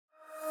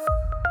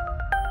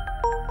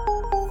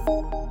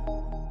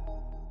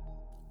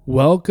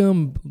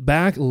Welcome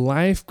back,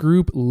 Life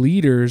Group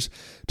leaders,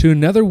 to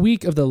another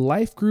week of the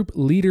Life Group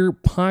Leader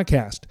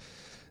Podcast.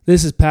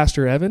 This is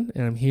Pastor Evan,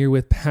 and I'm here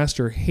with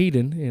Pastor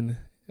Hayden. And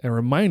a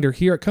reminder,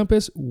 here at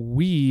Compass,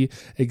 we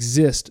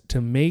exist to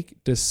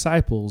make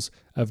disciples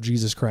of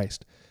Jesus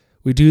Christ.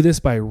 We do this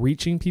by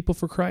reaching people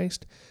for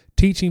Christ,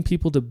 teaching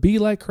people to be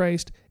like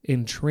Christ,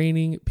 and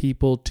training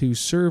people to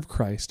serve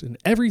Christ. And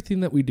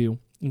everything that we do,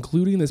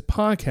 including this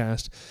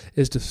podcast,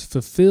 is to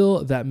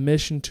fulfill that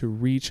mission to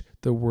reach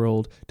the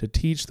world, to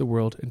teach the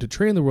world, and to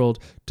train the world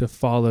to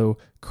follow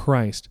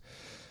Christ.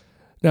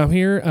 Now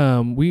here,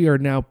 we are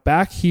now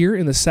back here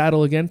in the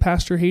saddle again,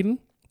 Pastor Hayden.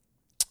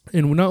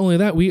 And not only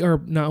that, we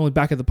are not only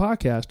back at the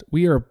podcast,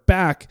 we are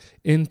back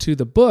into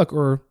the book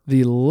or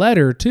the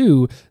letter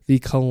to the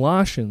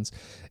Colossians.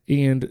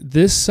 And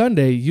this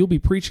Sunday, you'll be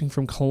preaching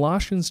from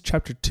Colossians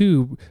chapter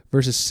 2,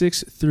 verses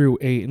 6 through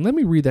 8. And let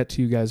me read that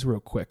to you guys real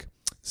quick.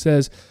 It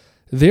says,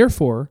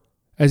 "Therefore,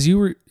 as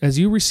you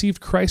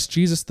received Christ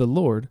Jesus the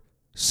Lord,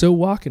 so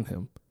walk in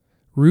him,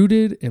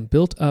 rooted and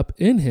built up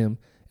in him,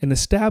 and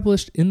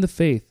established in the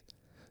faith,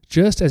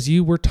 just as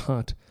you were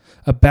taught,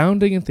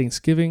 abounding in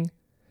thanksgiving.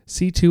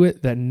 See to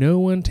it that no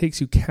one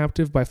takes you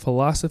captive by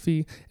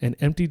philosophy and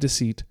empty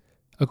deceit,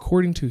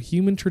 according to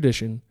human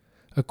tradition,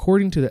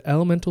 according to the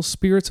elemental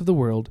spirits of the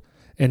world,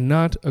 and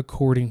not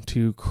according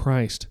to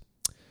Christ."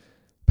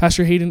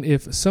 Pastor Hayden,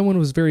 if someone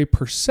was very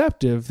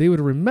perceptive, they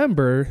would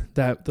remember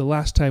that the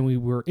last time we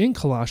were in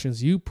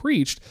Colossians, you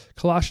preached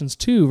Colossians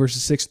 2,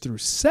 verses 6 through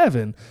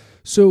 7.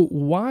 So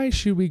why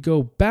should we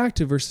go back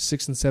to verses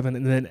 6 and 7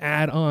 and then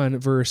add on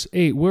verse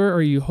 8? Where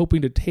are you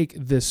hoping to take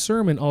this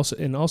sermon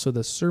and also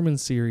the sermon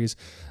series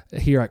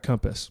here at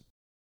Compass?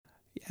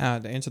 Yeah,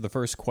 to answer the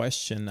first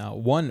question,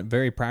 one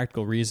very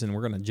practical reason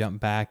we're going to jump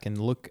back and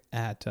look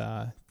at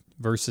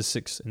verses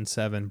 6 and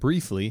 7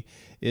 briefly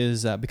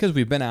is because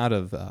we've been out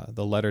of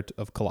the letter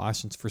of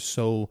Colossians for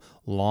so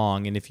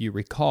long. And if you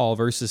recall,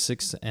 verses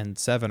 6 and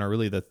 7 are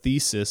really the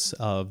thesis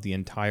of the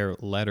entire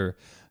letter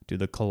to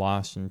the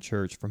Colossian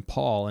church from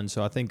Paul. And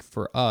so I think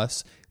for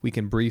us, we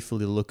can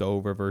briefly look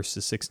over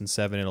verses 6 and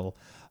 7. It'll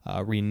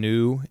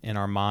renew in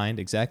our mind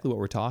exactly what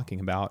we're talking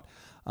about.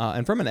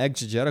 And from an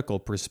exegetical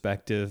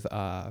perspective,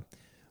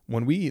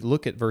 when we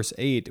look at verse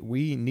 8,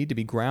 we need to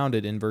be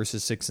grounded in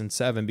verses 6 and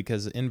 7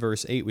 because in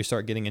verse 8, we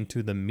start getting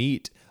into the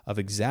meat of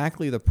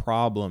exactly the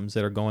problems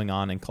that are going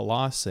on in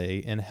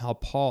Colossae and how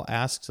Paul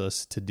asks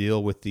us to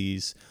deal with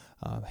these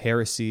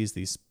heresies,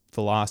 these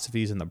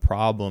philosophies, and the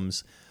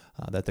problems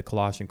that the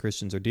Colossian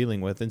Christians are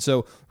dealing with. And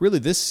so really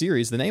this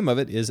series, the name of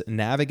it is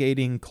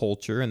Navigating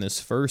Culture, and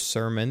this first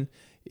sermon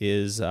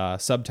is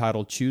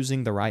subtitled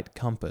Choosing the Right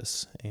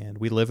Compass. And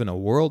we live in a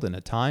world and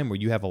a time where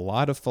you have a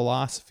lot of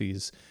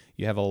philosophies.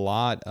 You have a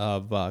lot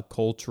of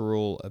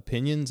cultural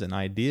opinions and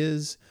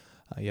ideas.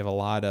 You have a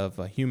lot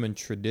of human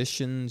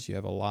traditions. You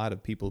have a lot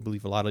of people who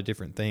believe a lot of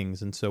different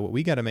things. And so what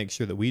we got to make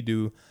sure that we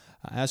do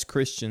as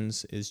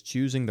Christians is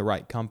choosing the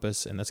right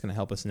compass, and that's going to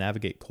help us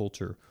navigate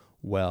culture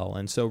well.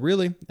 And so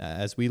really,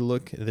 as we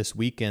look this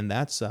weekend,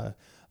 that's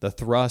the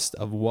thrust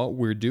of what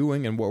we're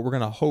doing and what we're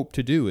going to hope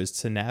to do is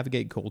to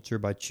navigate culture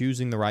by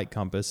choosing the right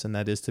compass, and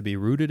that is to be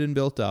rooted and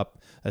built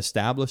up,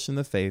 established in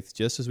the faith,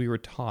 just as we were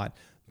taught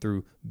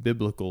through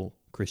biblical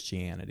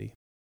Christianity.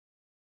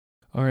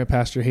 All right,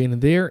 Pastor Hayden,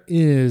 there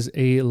is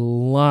a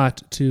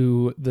lot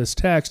to this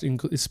text,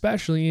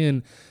 especially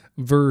in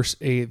verse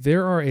 8.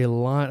 There are a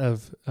lot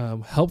of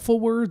helpful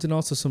words and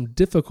also some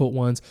difficult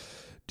ones.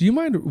 Do you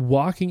mind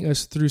walking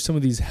us through some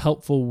of these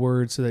helpful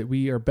words so that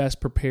we are best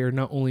prepared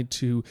not only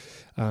to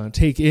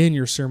take in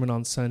your sermon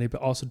on Sunday, but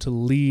also to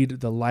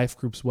lead the life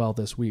groups well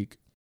this week?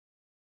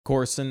 Of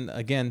course, and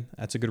again,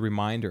 that's a good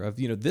reminder of,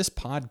 this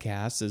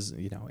podcast is,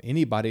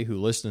 anybody who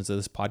listens to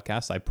this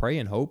podcast, I pray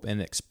and hope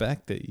and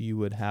expect that you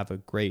would have a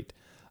great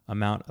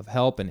amount of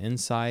help and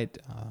insight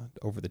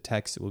over the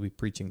text that we'll be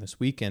preaching this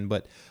weekend.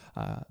 But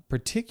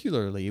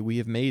particularly, we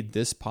have made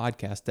this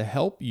podcast to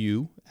help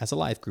you as a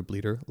life group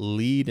leader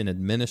lead and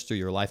administer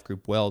your life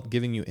group well,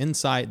 giving you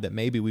insight that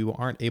maybe we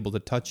aren't able to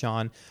touch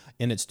on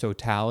in its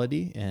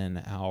totality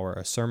in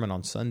our sermon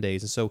on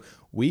Sundays. And so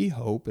we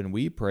hope and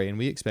we pray and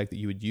we expect that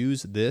you would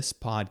use this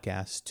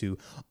podcast to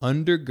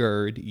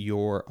undergird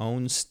your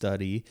own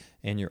study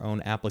and your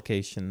own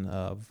application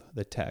of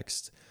the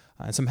text.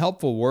 And some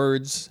helpful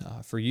words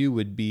for you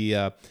would be,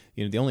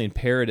 the only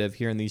imperative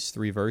here in these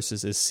three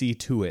verses is see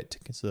to it.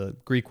 It's the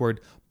Greek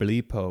word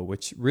blipo,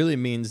 which really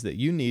means that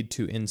you need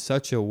to, in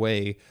such a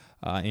way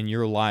in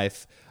your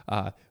life,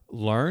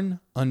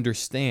 learn,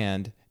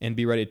 understand, and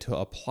be ready to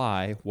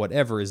apply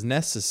whatever is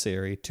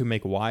necessary to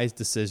make wise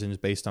decisions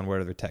based on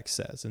whatever the text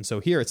says. And so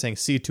here it's saying,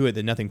 see to it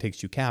that nothing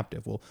takes you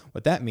captive. Well,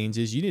 what that means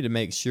is you need to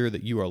make sure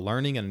that you are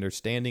learning and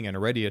understanding and are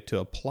ready to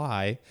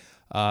apply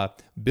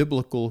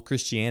biblical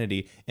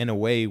Christianity in a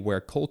way where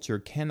culture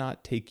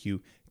cannot take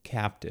you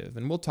captive.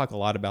 And we'll talk a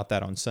lot about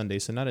that on Sunday,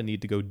 so not a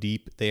need to go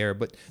deep there,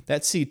 but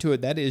that see to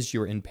it, that is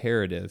your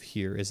imperative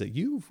here, is that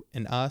you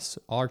and us,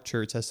 our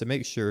church, has to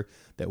make sure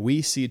that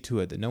we see to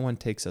it that no one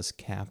takes us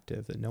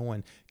captive, that no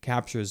one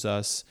captures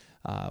us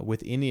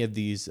with any of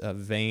these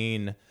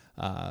vain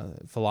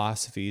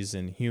philosophies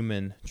and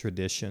human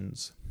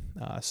traditions.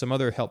 Some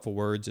other helpful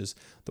words is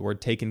the word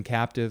taken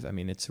captive. I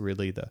mean, it's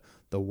really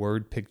the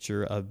word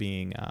picture of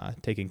being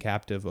taken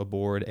captive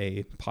aboard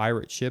a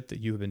pirate ship that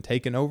you have been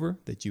taken over,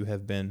 that you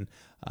have been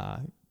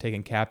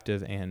taken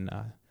captive and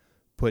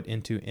put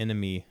into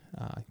enemy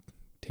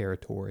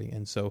territory.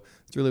 And so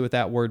it's really what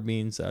that word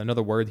means.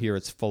 Another word here,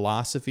 it's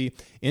philosophy.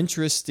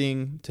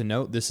 Interesting to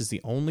note, this is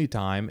the only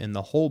time in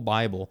the whole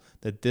Bible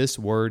that this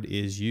word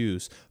is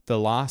used.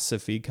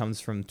 Philosophy comes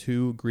from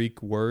two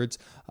Greek words,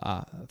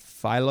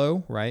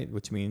 philo, right,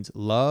 which means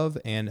love,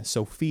 and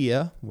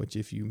Sophia, which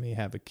if you may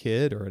have a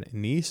kid or a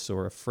niece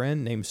or a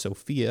friend named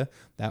Sophia,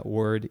 that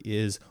word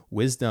is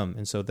wisdom.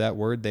 And so that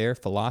word there,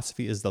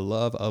 philosophy, is the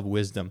love of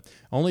wisdom.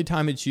 Only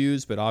time it's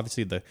used, but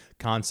obviously the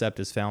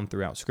concept is found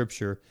throughout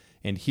Scripture.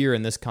 And here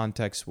in this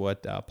context,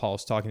 what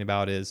Paul's talking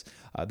about is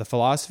the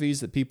philosophies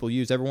that people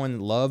use. Everyone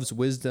loves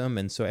wisdom,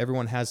 and so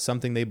everyone has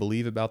something they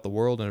believe about the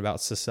world and about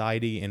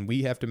society, and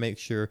we have to make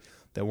sure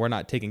that we're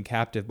not taken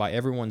captive by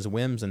everyone's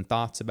whims and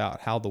thoughts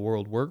about how the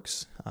world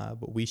works,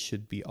 but we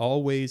should be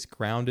always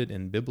grounded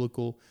in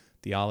biblical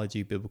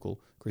theology, biblical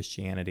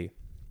Christianity.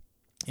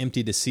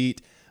 Empty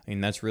deceit, I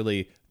mean, that's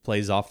really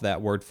plays off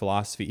that word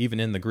philosophy. Even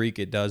in the Greek,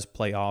 it does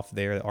play off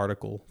there. The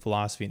article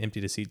philosophy and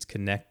empty deceits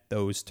connect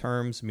those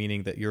terms,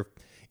 meaning that your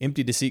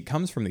empty deceit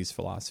comes from these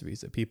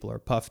philosophies, that people are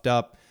puffed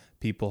up,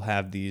 people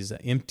have these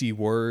empty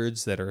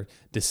words that are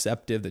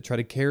deceptive, that try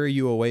to carry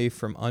you away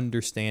from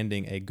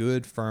understanding a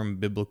good, firm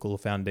biblical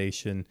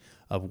foundation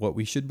of what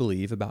we should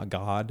believe about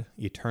God,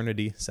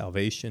 eternity,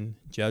 salvation,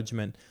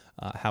 judgment,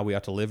 how we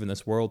ought to live in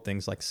this world,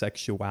 things like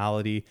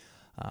sexuality,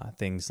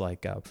 things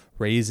like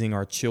raising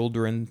our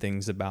children,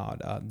 things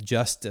about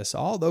justice,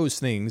 all those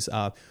things.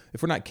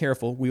 If we're not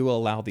careful, we will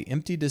allow the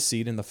empty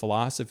deceit and the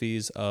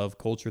philosophies of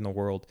culture in the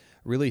world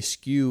really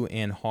skew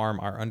and harm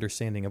our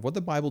understanding of what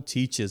the Bible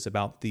teaches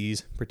about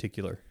these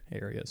particular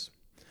areas.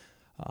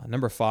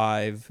 Number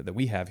 5 that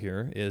we have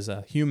here is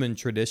human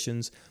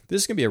traditions.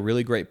 This is going to be a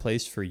really great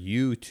place for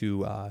you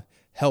to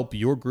help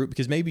your group,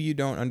 because maybe you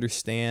don't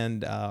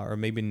understand or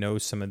maybe know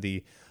some of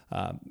the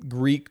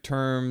Greek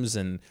terms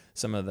and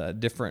some of the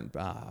different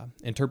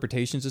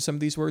interpretations of some of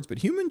these words, but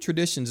human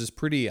traditions is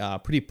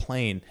pretty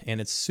plain,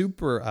 and it's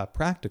super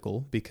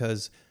practical,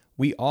 because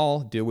we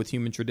all deal with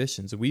human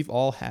traditions. We've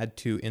all had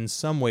to, in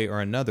some way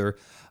or another,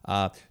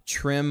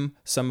 trim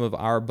some of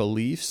our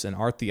beliefs and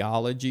our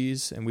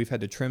theologies, and we've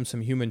had to trim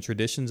some human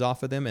traditions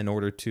off of them in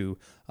order to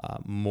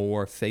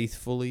more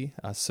faithfully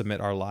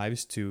submit our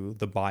lives to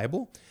the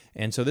Bible.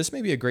 And so this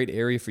may be a great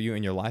area for you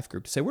in your life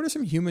group to say, what are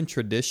some human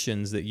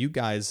traditions that you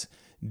guys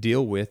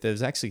deal with that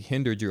has actually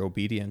hindered your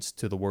obedience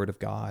to the Word of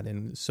God?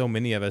 And so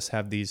many of us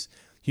have these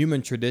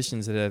human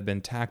traditions that have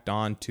been tacked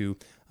on to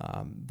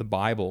the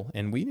Bible.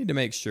 And we need to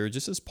make sure,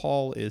 just as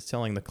Paul is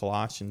telling the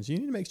Colossians, you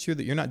need to make sure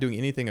that you're not doing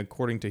anything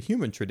according to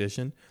human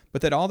tradition,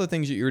 but that all the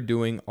things that you're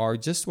doing are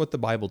just what the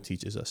Bible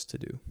teaches us to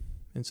do.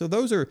 And so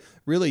those are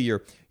really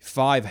your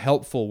 5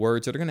 helpful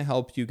words that are going to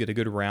help you get a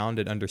good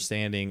rounded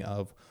understanding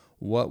of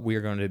what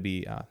we're going to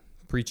be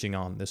preaching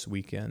on this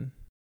weekend.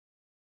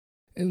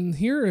 And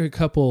here are a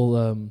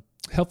couple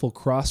helpful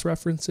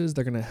cross-references.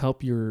 They're going to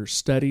help your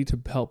study to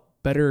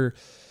help better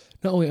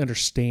not only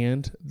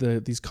understand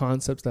these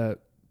concepts that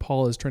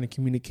Paul is trying to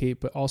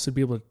communicate, but also be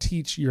able to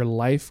teach your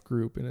life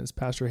group. And as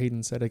Pastor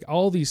Hayden said, like,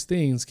 all these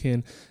things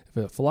can,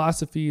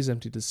 philosophies,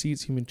 empty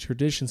deceits, human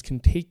traditions,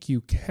 can take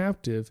you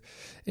captive,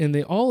 and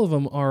all of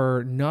them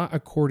are not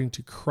according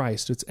to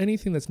Christ. So it's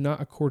anything that's not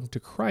according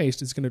to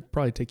Christ is going to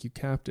probably take you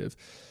captive.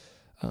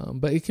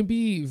 But it can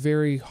be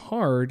very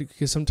hard,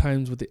 because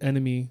sometimes what the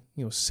enemy,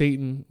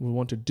 Satan, will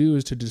want to do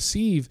is to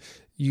deceive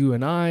you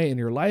and I and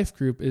your life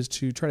group, is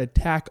to try to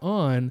tack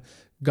on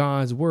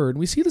God's word.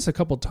 We see this a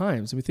couple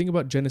times. And we think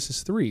about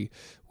Genesis 3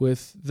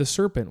 with the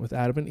serpent, with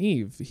Adam and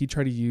Eve. He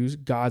tried to use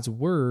God's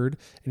word,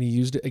 and he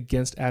used it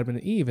against Adam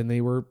and Eve, and they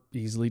were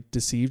easily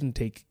deceived and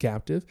taken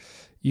captive.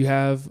 You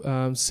have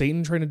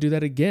Satan trying to do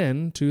that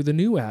again to the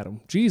new Adam,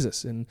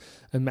 Jesus, in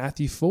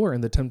Matthew 4,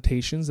 and the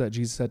temptations that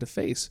Jesus had to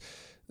face.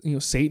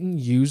 Satan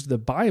used the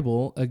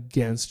Bible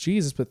against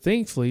Jesus, but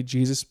thankfully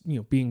Jesus,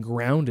 being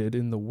grounded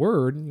in the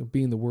Word,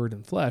 being the Word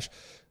in flesh,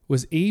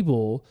 was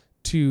able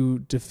to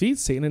defeat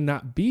Satan and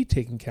not be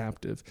taken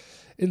captive.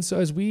 And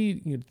so as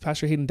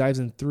Pastor Hayden dives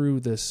in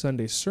through this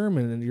Sunday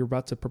sermon, and you're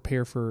about to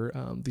prepare for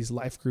these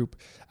life group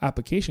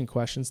application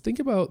questions, think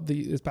about,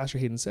 as Pastor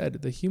Hayden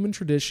said, the human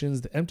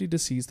traditions, the empty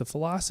deceits, the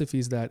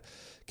philosophies that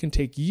can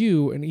take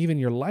you and even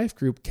your life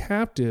group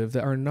captive,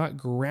 that are not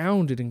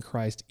grounded in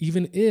Christ,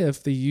 even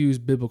if they use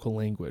biblical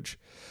language.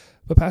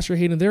 But Pastor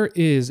Hayden, there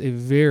is a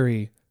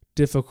very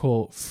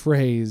difficult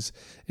phrase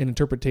and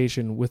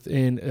interpretation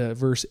within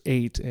verse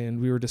 8, and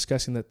we were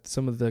discussing that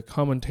some of the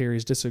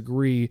commentaries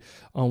disagree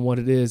on what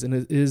it is, and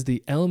it is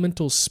the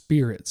elemental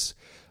spirits.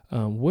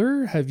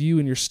 Where have you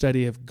in your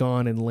study have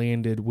gone and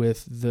landed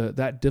with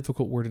that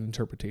difficult word and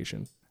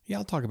interpretation? Yeah,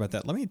 I'll talk about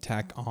that. Let me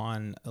tack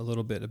on a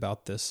little bit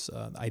about this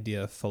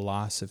idea of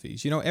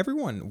philosophies.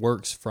 Everyone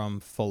works from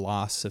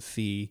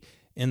philosophy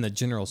in the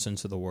general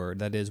sense of the word.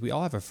 That is, we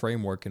all have a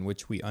framework in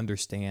which we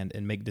understand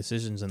and make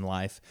decisions in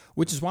life,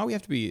 which is why we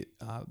have to be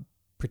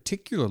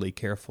particularly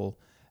careful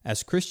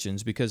as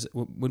Christians, because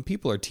when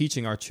people are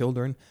teaching our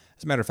children,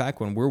 as a matter of fact,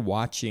 when we're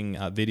watching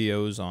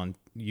videos on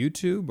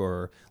YouTube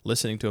or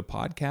listening to a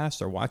podcast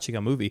or watching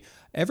a movie,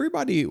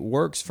 everybody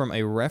works from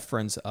a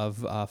reference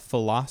of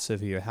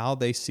philosophy or how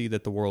they see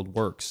that the world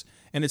works.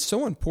 And it's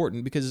so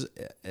important because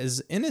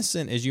as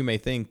innocent as you may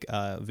think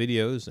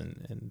videos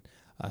and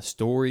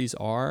stories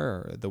are,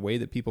 or the way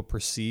that people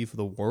perceive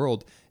the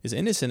world, as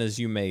innocent as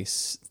you may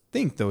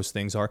think those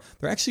things are,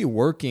 they're actually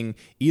working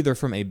either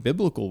from a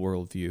biblical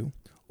worldview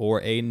or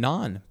a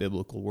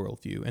non-biblical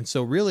worldview. And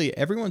so really,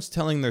 everyone's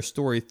telling their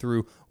story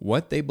through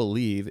what they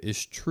believe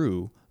is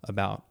true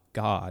about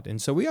God.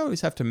 And so we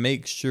always have to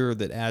make sure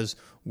that as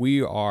we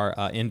are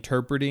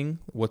interpreting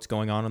what's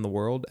going on in the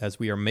world, as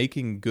we are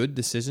making good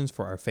decisions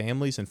for our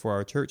families and for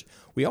our church,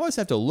 we always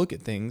have to look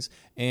at things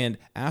and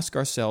ask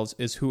ourselves,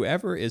 is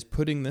whoever is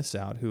putting this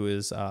out, who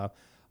is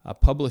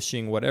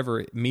publishing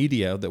whatever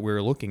media that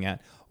we're looking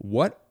at,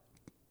 what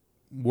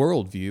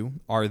worldview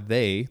are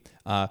they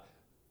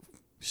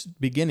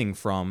beginning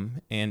from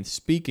and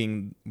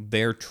speaking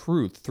their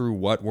truth through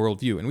what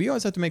worldview? And we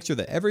always have to make sure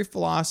that every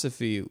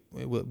philosophy,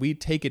 we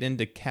take it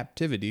into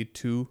captivity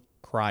to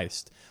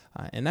Christ.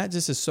 And that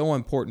just is so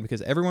important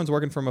because everyone's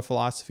working from a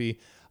philosophy.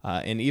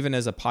 And even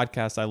as a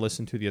podcast I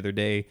listened to the other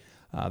day,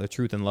 the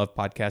Truth and Love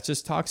podcast,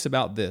 just talks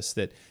about this,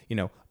 that,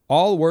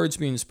 all words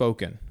being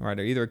spoken, right,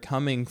 are either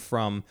coming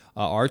from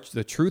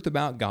the truth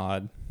about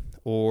God,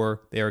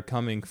 or they are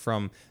coming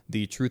from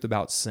the truth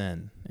about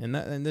sin. And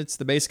that's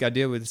the basic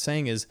idea with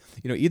saying is,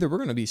 either we're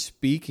going to be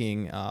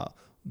speaking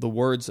the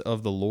words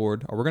of the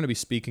Lord, or we're going to be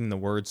speaking the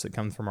words that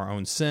come from our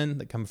own sin,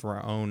 that come from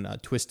our own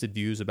twisted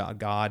views about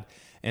God.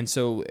 And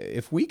so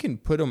if we can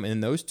put them in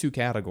those two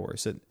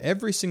categories, that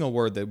every single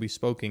word that we're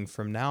speaking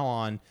from now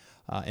on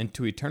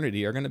into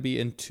eternity are going to be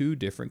in two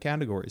different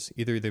categories.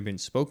 Either they're being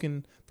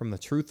spoken from the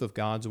truth of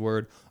God's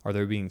word, or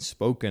they're being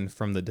spoken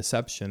from the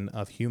deception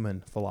of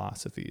human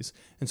philosophies.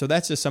 And so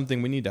that's just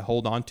something we need to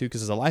hold on to,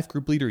 because as a life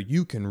group leader,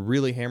 you can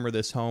really hammer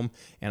this home.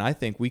 And I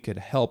think we could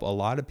help a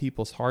lot of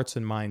people's hearts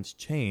and minds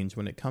change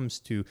when it comes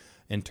to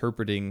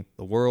interpreting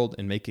the world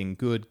and making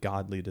good,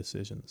 godly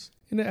decisions.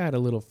 And to add a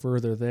little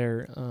further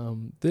there,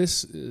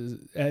 this is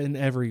in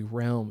every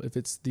realm. If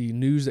it's the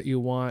news that you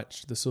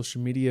watch, the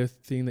social media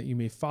thing that you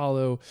may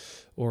follow,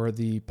 or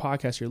the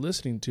podcast you're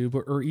listening to,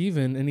 or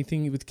even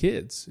anything with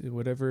kids,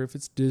 whatever, if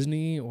it's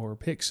Disney or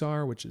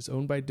Pixar, which is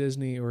owned by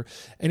Disney, or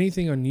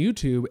anything on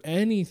YouTube,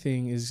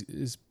 anything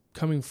is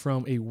coming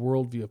from a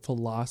worldview, a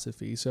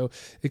philosophy. So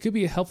it could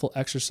be a helpful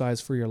exercise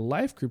for your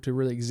life group to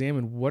really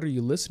examine what are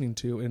you listening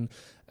to and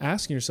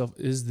asking yourself,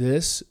 is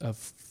this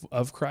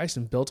of Christ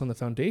and built on the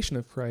foundation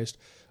of Christ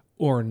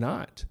or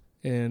not?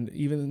 And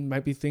even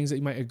might be things that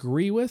you might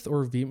agree with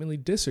or vehemently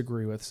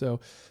disagree with.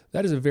 So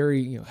that is a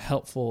very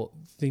helpful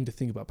thing to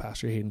think about,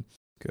 Pastor Hayden.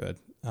 Good.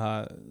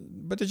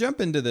 But to jump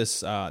into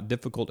this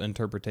difficult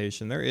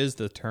interpretation, there is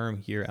the term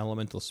here,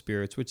 elemental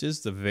spirits, which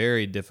is the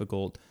very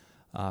difficult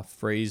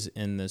phrase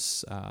in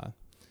this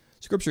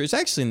scripture. It's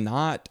actually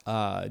not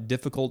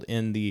difficult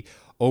in the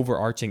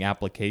overarching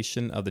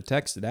application of the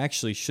text. It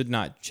actually should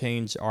not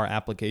change our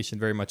application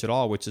very much at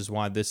all, which is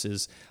why this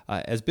is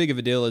as big of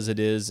a deal as it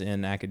is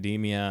in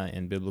academia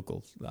and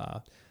biblical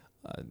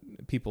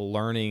people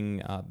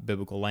learning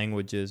biblical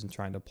languages and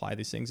trying to apply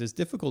these things. As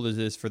difficult as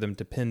it is for them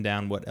to pin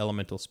down what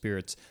elemental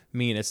spirits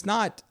mean, it's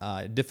not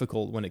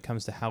difficult when it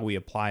comes to how we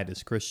apply it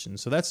as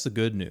Christians. So that's the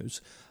good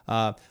news.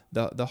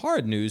 The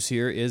hard news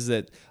here is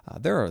that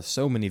there are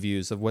so many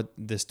views of what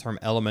this term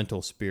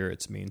elemental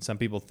spirits means. Some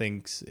people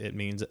think it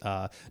means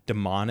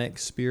demonic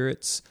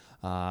spirits.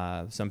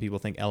 Some people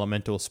think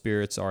elemental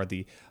spirits are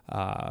the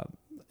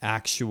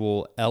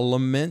actual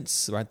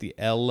elements, right? The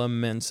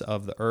elements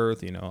of the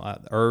earth,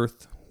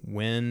 earth,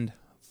 wind,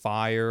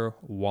 fire,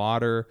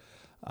 water.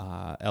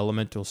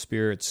 Elemental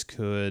spirits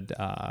could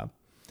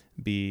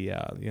be,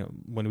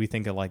 when we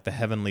think of like the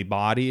heavenly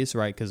bodies,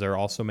 right? Because they're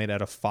also made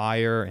out of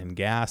fire and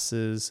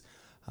gases.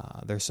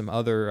 There's some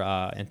other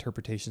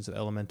interpretations of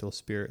elemental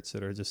spirits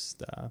that are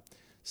just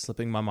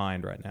slipping my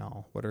mind right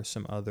now. What are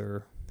some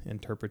other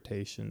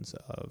interpretations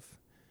of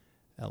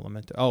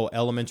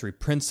elementary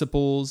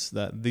principles?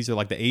 These are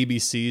like the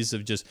ABCs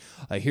of just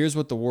here's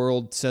what the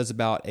world says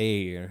about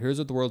A, or here's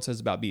what the world says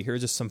about B.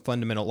 Here's just some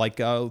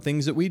fundamental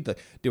things that we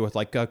deal with,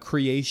 like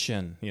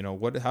creation.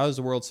 How does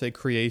the world say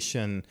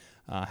creation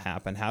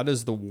happen? How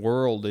does the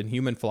world in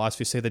human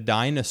philosophy say the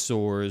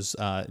dinosaurs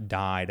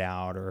died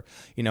out? Or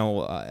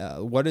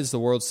what does the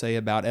world say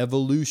about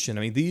evolution?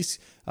 I mean, these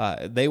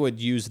they would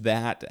use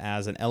that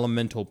as an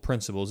elemental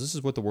principles. This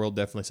is what the world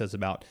definitely says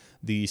about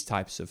these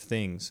types of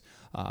things.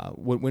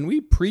 When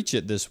we preach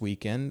it this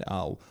weekend,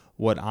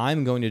 what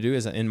I'm going to do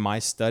is, in my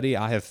study,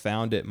 I have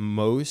found it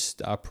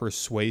most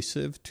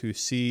persuasive to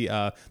see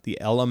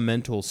the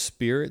elemental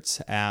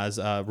spirits as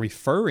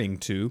referring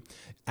to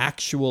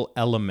actual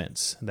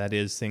elements. That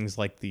is, things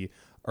like the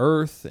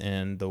earth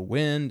and the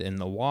wind and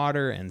the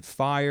water and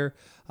fire.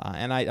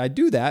 And I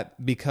do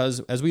that because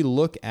as we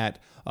look at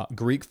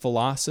Greek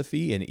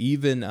philosophy and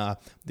even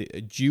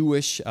the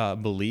Jewish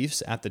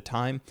beliefs at the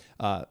time,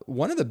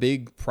 one of the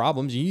big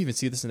problems, you even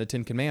see this in the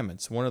Ten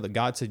Commandments, one of the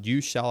God said, "You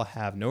shall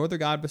have no other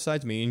God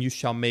besides me, and you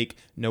shall make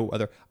no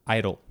other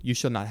idol. You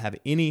shall not have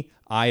any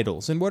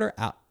idols." And what are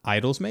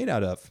idols made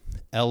out of?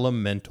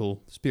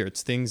 Elemental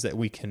spirits, things that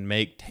we can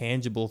make,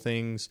 tangible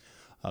things,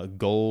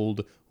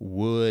 gold,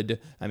 wood.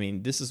 I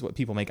mean, this is what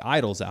people make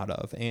idols out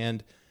of.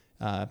 And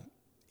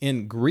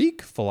in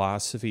Greek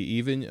philosophy,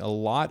 even a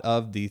lot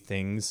of the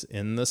things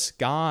in the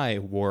sky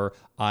were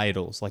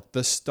idols, like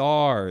the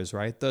stars,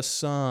 right? The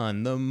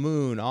sun, the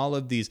moon, all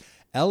of these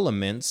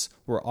elements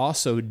were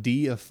also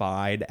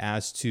deified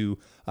as to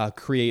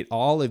create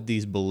all of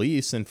these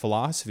beliefs and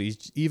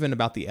philosophies, even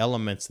about the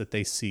elements that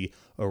they see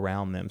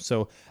around them.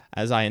 So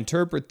as I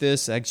interpret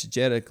this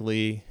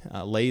exegetically,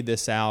 lay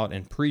this out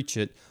and preach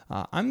it,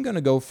 I'm going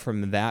to go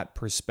from that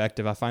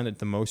perspective. I find it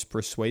the most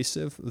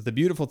persuasive. The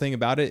beautiful thing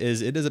about it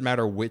is it doesn't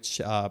matter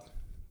which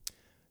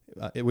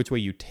way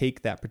you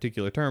take that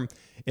particular term,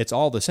 it's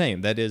all the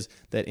same. That is,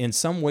 that in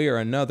some way or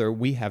another,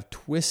 we have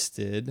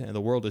twisted, and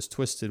the world has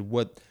twisted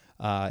what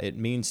it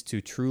means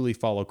to truly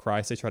follow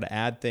Christ. They try to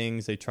add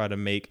things. They try to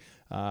make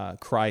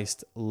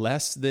Christ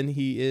less than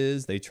he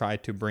is. They try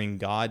to bring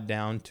God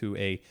down to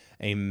a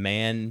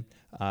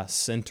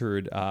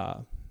man-centered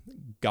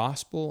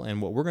gospel. And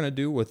what we're going to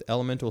do with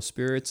elemental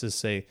spirits is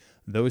say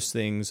those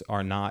things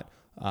are not,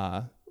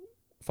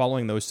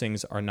 following those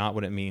things are not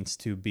what it means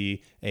to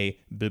be a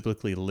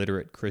biblically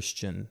literate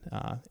Christian.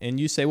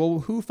 And you say, well,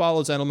 who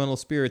follows elemental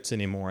spirits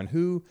anymore? And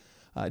who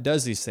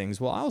does these things?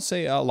 Well, I'll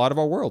say a lot of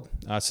our world.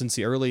 Since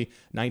the early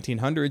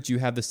 1900s, you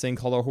have this thing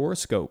called a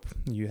horoscope.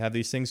 You have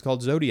these things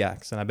called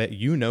zodiacs, and I bet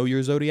you know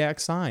your zodiac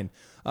sign.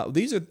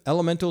 These are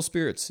elemental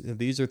spirits.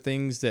 These are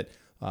things that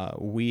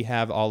we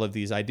have all of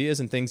these ideas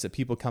and things that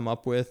people come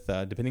up with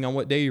depending on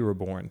what day you were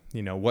born.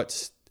 You know,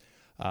 what's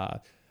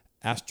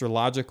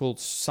astrological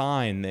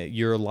sign that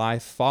your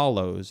life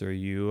follows. Are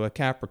you a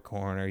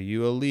Capricorn? Are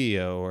you a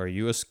Leo? Are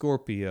you a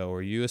Scorpio?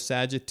 Are you a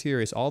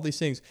Sagittarius? All these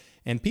things.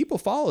 And people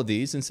follow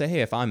these and say,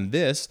 hey, if I'm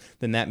this,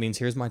 then that means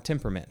here's my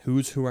temperament.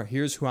 Here's who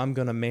I'm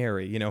going to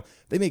marry. You know,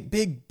 they make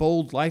big,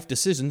 bold life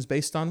decisions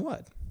based on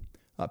what?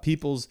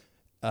 People's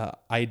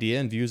idea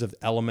and views of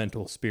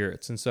elemental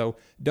spirits. And so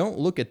don't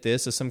look at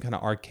this as some kind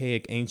of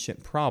archaic,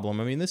 ancient problem.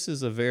 I mean, this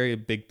is a very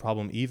big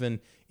problem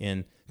even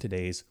in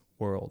today's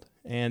world.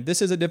 And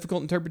this is a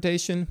difficult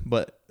interpretation,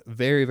 but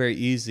very, very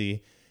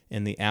easy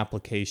in the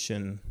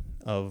application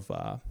of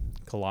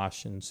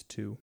Colossians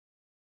 2.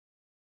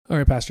 All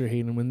right, Pastor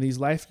Hayden, when these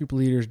life group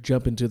leaders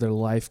jump into their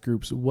life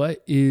groups,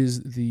 what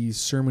is the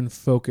sermon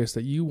focus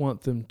that you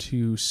want them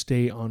to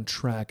stay on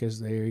track as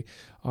they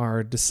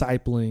are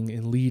discipling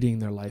and leading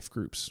their life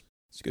groups?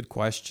 It's a good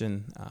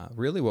question.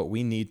 Really what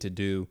we need to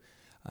do,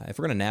 if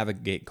we're going to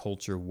navigate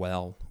culture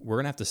well, we're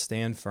going to have to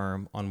stand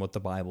firm on what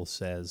the Bible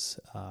says.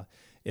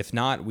 If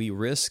not, we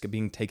risk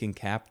being taken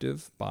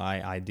captive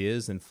by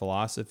ideas and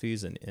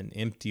philosophies and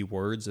empty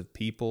words of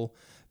people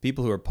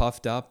who are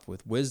puffed up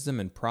with wisdom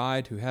and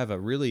pride, who have a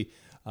really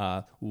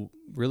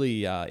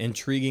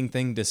intriguing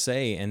thing to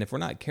say. And if we're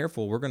not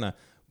careful, we're going to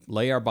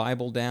lay our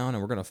Bible down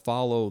and we're going to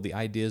follow the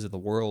ideas of the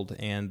world.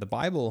 And the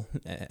Bible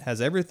has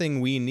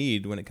everything we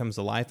need when it comes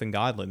to life and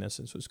godliness.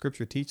 It's what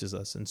Scripture teaches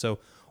us. And so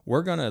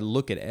we're going to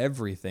look at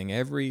everything,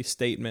 every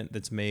statement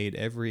that's made,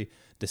 every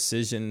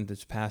decision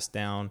that's passed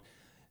down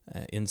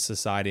in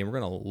society, and we're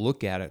going to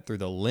look at it through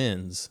the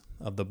lens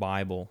of the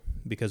Bible,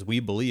 because we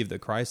believe that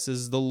Christ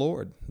is the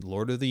Lord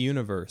of the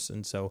universe.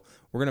 And so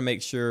we're going to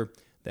make sure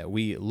that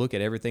we look at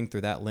everything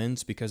through that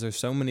lens, because there's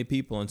so many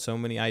people and so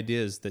many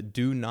ideas that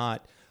do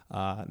not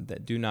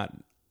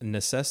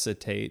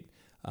necessitate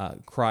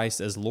Christ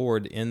as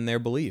Lord in their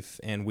belief.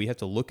 And we have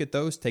to look at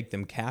those, take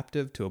them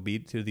captive to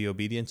the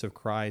obedience of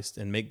Christ,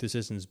 and make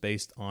decisions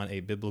based on a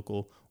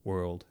biblical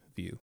world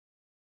view.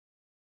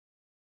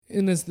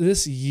 And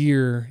this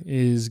year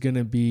is going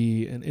to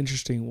be an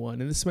interesting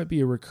one, and this might be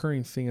a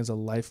recurring thing as a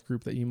life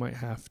group that you might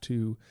have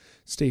to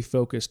stay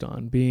focused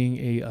on, being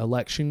a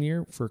election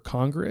year for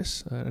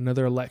Congress,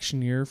 another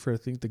election year for, I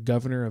think, the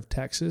governor of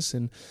Texas,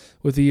 and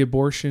with the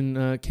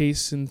abortion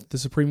case in the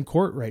Supreme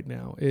Court right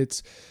now.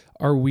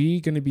 Are we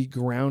going to be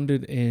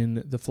grounded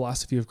in the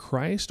philosophy of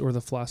Christ or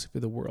the philosophy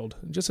of the world?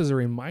 And just as a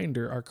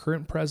reminder, our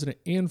current president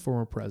and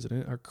former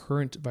president, our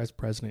current vice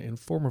president and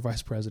former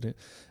vice president,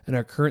 and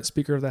our current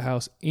Speaker of the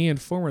House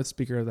and former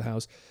Speaker of the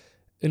House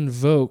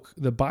invoke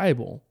the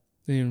Bible.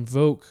 They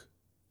invoke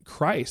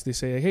Christ. They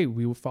say, hey,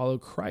 we will follow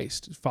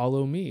Christ.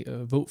 Follow me.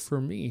 Vote for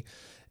me.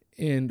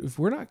 And if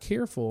we're not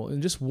careful,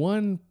 in just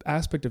one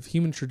aspect of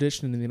human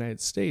tradition in the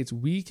United States,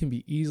 we can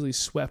be easily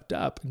swept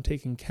up and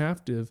taken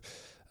captive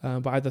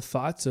by the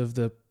thoughts of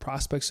the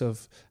prospects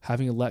of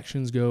having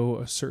elections go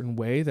a certain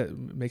way that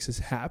makes us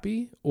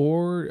happy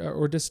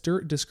or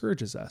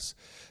discourages us.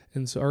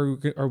 And so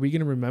are we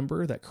going to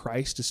remember that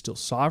Christ is still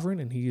sovereign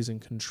and he is in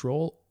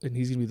control and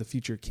he's going to be the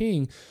future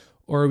king?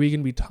 Or are we going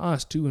to be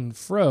tossed to and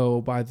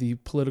fro by the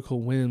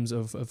political whims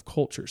of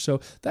culture? So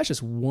that's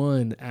just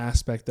one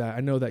aspect that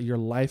I know that your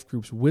life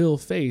groups will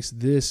face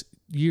this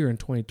year in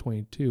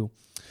 2022.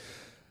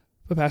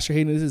 But Pastor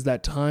Hayden, this is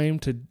that time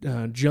to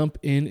jump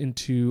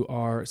into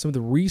some of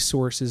the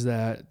resources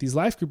that these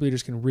life group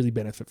leaders can really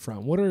benefit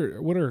from. What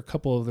are a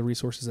couple of the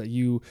resources that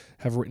you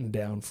have written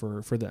down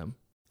for them?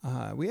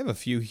 We have a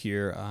few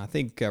here. I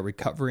think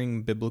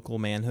Recovering Biblical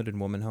Manhood and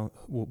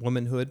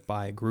Womanhood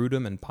by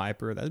Grudem and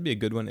Piper. That'd be a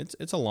good one.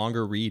 It's a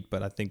longer read,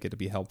 but I think it'd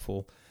be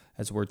helpful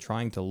as we're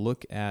trying to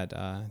look at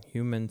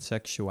human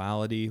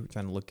sexuality. We're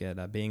trying to look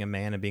at being a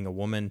man and being a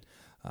woman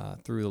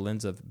through the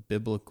lens of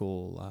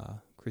biblical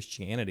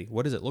Christianity.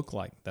 What does it look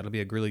like? That'll be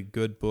a really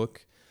good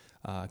book.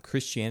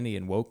 Christianity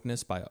and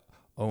Wokeness by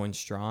Owen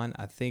Strachan.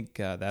 I think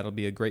that'll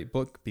be a great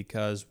book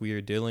because we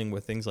are dealing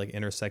with things like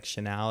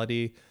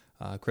intersectionality,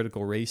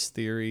 critical race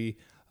theory,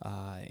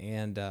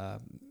 and the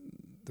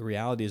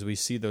reality is we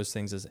see those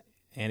things as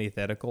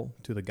antithetical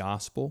to the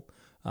gospel.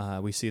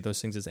 We see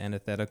those things as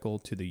antithetical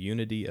to the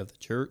unity of the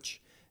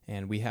church,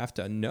 and we have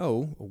to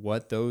know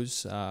what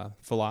those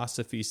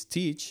philosophies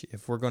teach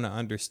if we're going to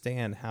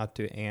understand how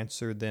to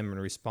answer them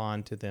and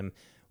respond to them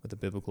with a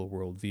biblical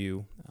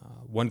worldview.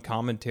 One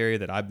commentary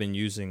that I've been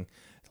using,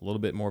 a little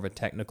bit more of a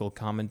technical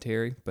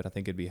commentary, but I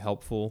think it'd be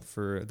helpful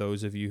for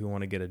those of you who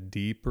want to get a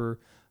deeper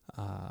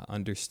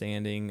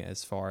understanding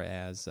as far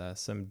as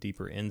some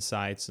deeper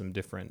insights, some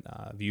different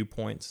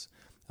viewpoints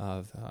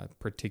of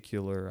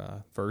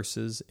particular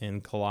verses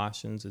in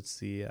Colossians. It's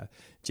the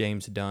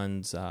James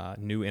Dunn's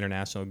New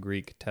International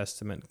Greek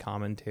Testament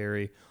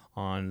commentary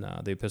on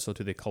the epistle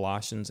to the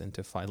Colossians and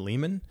to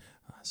Philemon.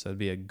 So it'd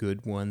be a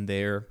good one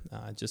there.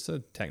 Just a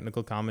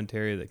technical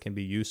commentary that can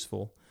be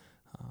useful.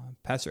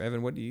 Pastor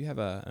Evan, what do you have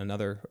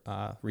another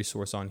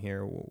resource on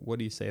here? What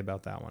do you say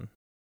about that one?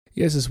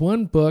 Yes, this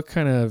one book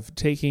kind of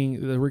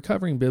taking the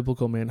Recovering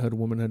Biblical Manhood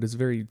and Womanhood is a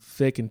very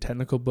thick and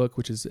technical book,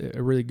 which is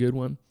a really good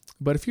one.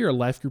 But if you're a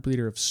life group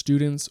leader of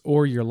students,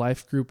 or your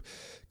life group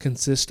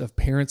consists of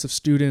parents of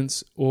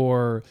students,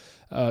 or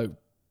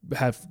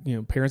have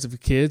parents of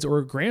kids,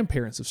 or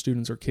grandparents of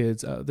students or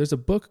kids, there's a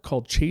book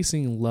called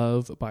Chasing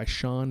Love by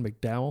Sean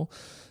McDowell.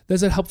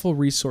 That's a helpful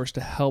resource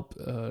to help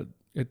a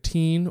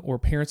teen or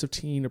parents of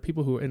teen or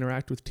people who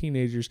interact with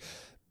teenagers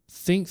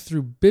think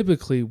through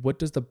biblically, what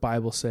does the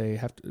Bible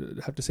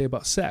have to say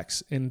about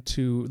sex, and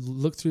to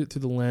look through it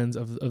through the lens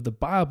of the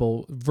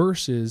Bible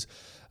versus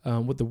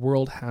what the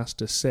world has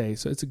to say.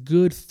 So it's a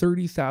good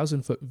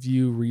 30,000-foot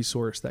view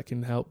resource that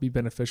can help be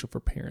beneficial for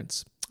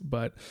parents.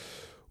 But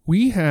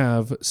we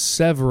have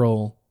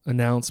several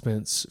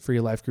announcements for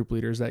your life group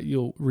leaders that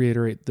you'll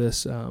reiterate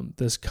this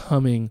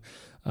coming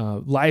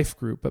life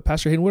group. But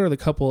Pastor Hayden, what are the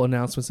couple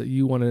announcements that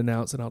you want to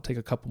announce, and I'll take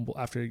a couple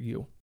after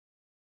you.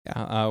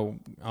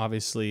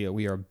 Obviously,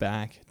 we are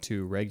back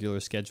to regular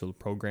scheduled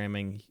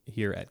programming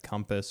here at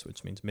Compass,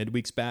 which means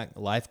midweek's back.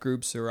 Life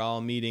groups are all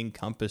meeting.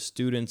 Compass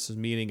students is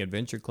meeting.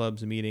 Adventure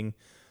clubs meeting.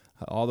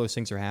 All those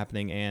things are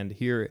happening. And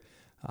here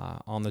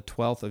on the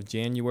 12th of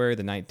January,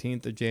 the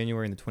 19th of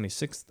January, and the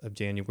 26th of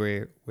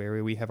January,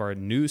 where we have our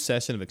new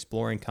session of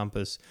Exploring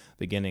Compass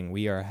beginning.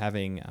 We are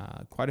having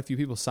quite a few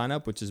people sign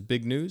up, which is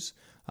big news.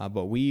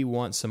 But we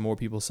want some more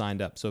people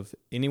signed up. So if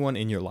anyone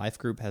in your life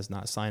group has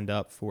not signed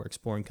up for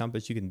Exploring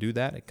Compass, you can do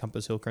that at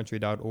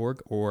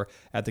compasshillcountry.org or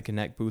at the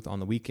Connect booth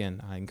on the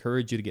weekend. I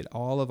encourage you to get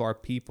all of our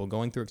people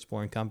going through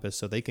Exploring Compass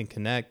so they can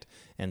connect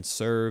and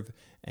serve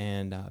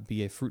and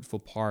be a fruitful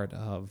part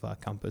of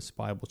Compass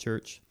Bible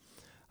Church.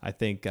 I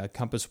think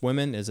Compass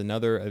Women is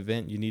another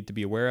event you need to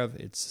be aware of.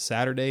 It's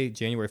Saturday,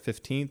 January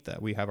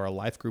 15th. We have our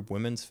Life Group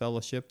Women's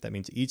Fellowship. That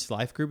means each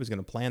life group is going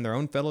to plan their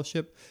own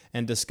fellowship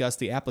and discuss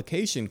the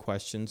application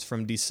questions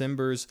from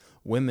December's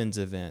women's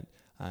event.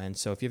 And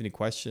so if you have any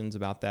questions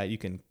about that, you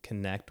can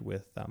connect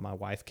with my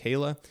wife,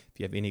 Kayla, if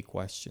you have any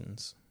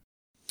questions.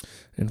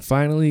 And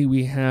finally,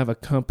 we have a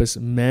Compass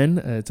Men.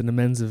 It's a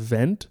men's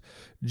event,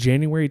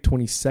 January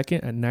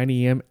 22nd at 9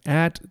 a.m.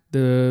 at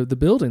the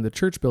building, the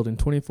church building,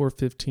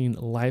 2415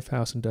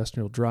 Lifehouse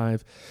Industrial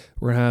Drive.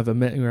 We're going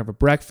to have a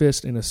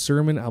breakfast and a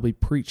sermon. I'll be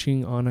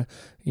preaching on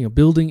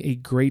building a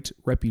great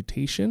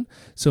reputation.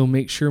 So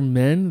make sure,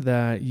 men,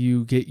 that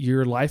you get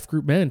your life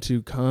group men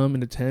to come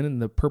and attend. And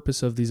the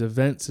purpose of these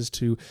events is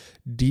to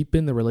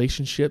deepen the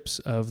relationships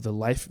of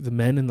the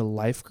men in the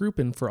life group,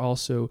 and for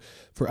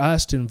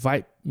us to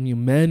invite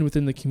men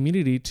within the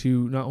community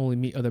to not only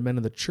meet other men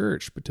of the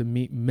church, but to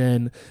meet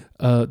men,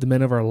 the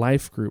men of our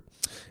life group.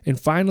 And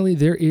finally,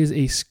 there is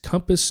a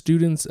Compass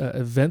Students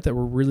event that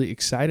we're really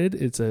excited.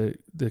 It's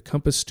the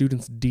Compass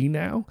Students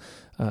D-Now.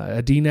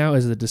 A D-Now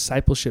is a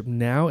discipleship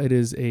now. It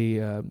is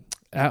a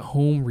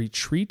at-home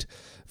retreat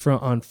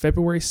on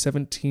February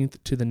 17th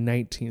to the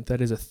 19th.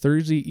 That is a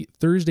Thursday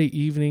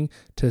evening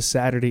to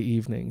Saturday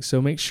evening.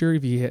 So make sure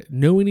if you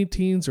know any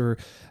teens or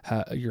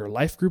your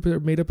life group are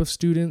made up of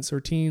students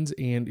or teens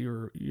and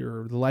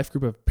the life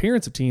group of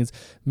parents of teens,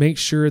 make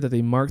sure that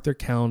they mark their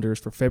calendars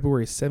for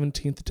February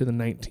 17th to the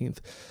 19th.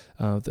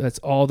 That's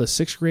all the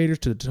 6th graders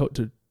to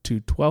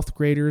 12th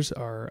graders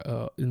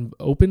are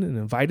open and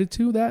invited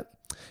to that.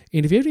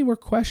 And if you have any more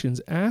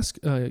questions,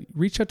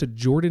 reach out to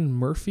Jordan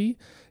Murphy.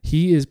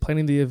 He is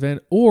planning the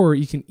event, or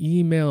you can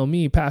email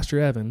me, Pastor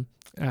Evan,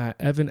 at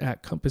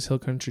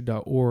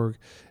evan@compasshillcountry.org,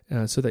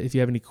 so that if you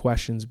have any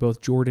questions,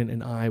 both Jordan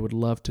and I would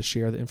love to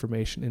share the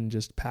information and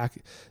just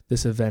pack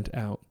this event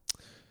out.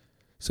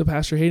 So,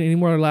 Pastor Hayden, any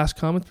more last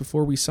comments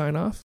before we sign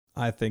off?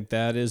 I think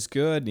that is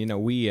good.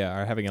 We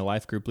are having a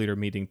life group leader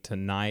meeting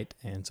tonight,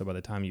 and so by the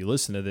time you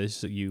listen to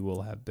this, you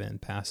will have been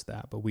past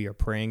that. But we are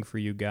praying for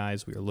you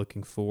guys. We are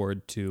looking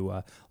forward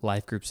to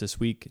life groups this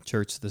week,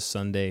 church this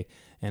Sunday,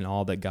 and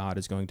all that God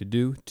is going to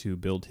do to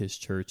build His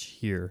church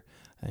here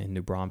in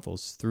New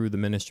Braunfels through the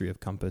ministry of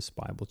Compass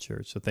Bible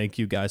Church. So thank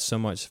you guys so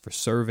much for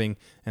serving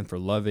and for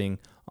loving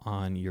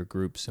on your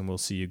groups, and we'll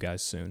see you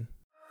guys soon.